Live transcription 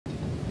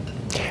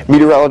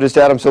Meteorologist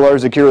Adam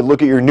Solarzik here.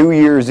 Look at your New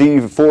Year's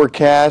Eve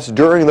forecast.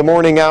 During the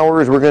morning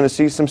hours, we're going to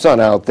see some sun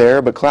out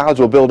there, but clouds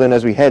will build in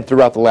as we head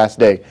throughout the last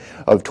day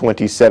of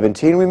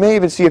 2017. We may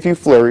even see a few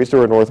flurries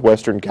through our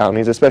northwestern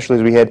counties, especially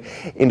as we head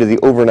into the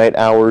overnight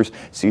hours.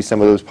 See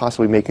some of those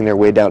possibly making their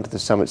way down to the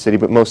Summit City,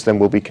 but most of them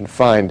will be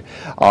confined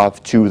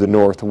off to the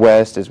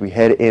northwest. As we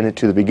head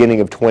into the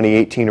beginning of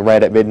 2018,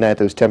 right at midnight,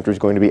 those temperatures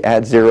going to be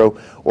at 0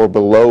 or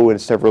below in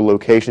several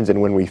locations, and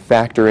when we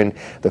factor in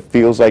the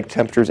feels-like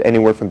temperatures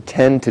anywhere from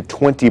 10 to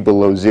 20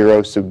 below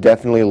 0, so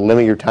definitely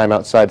limit your time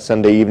outside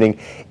Sunday evening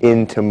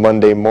into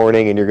Monday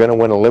morning, and you're going to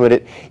want to limit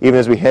it even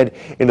as we head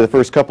into the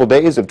first couple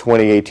days of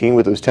 2018,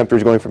 with those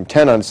temperatures going from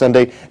 10 on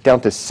Sunday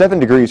down to 7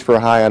 degrees for a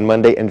high on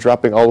Monday and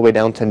dropping all the way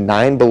down to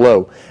 9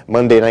 below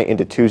Monday night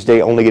into Tuesday,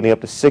 only getting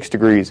up to 6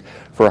 degrees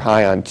for a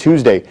high on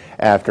Tuesday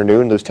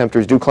afternoon. Those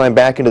temperatures do climb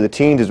back into the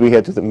teens as we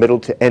head to the middle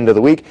to end of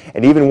the week,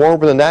 and even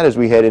warmer than that as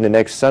we head into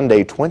next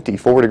Sunday,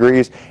 24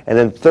 degrees, and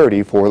then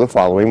 30 for the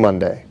following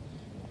Monday.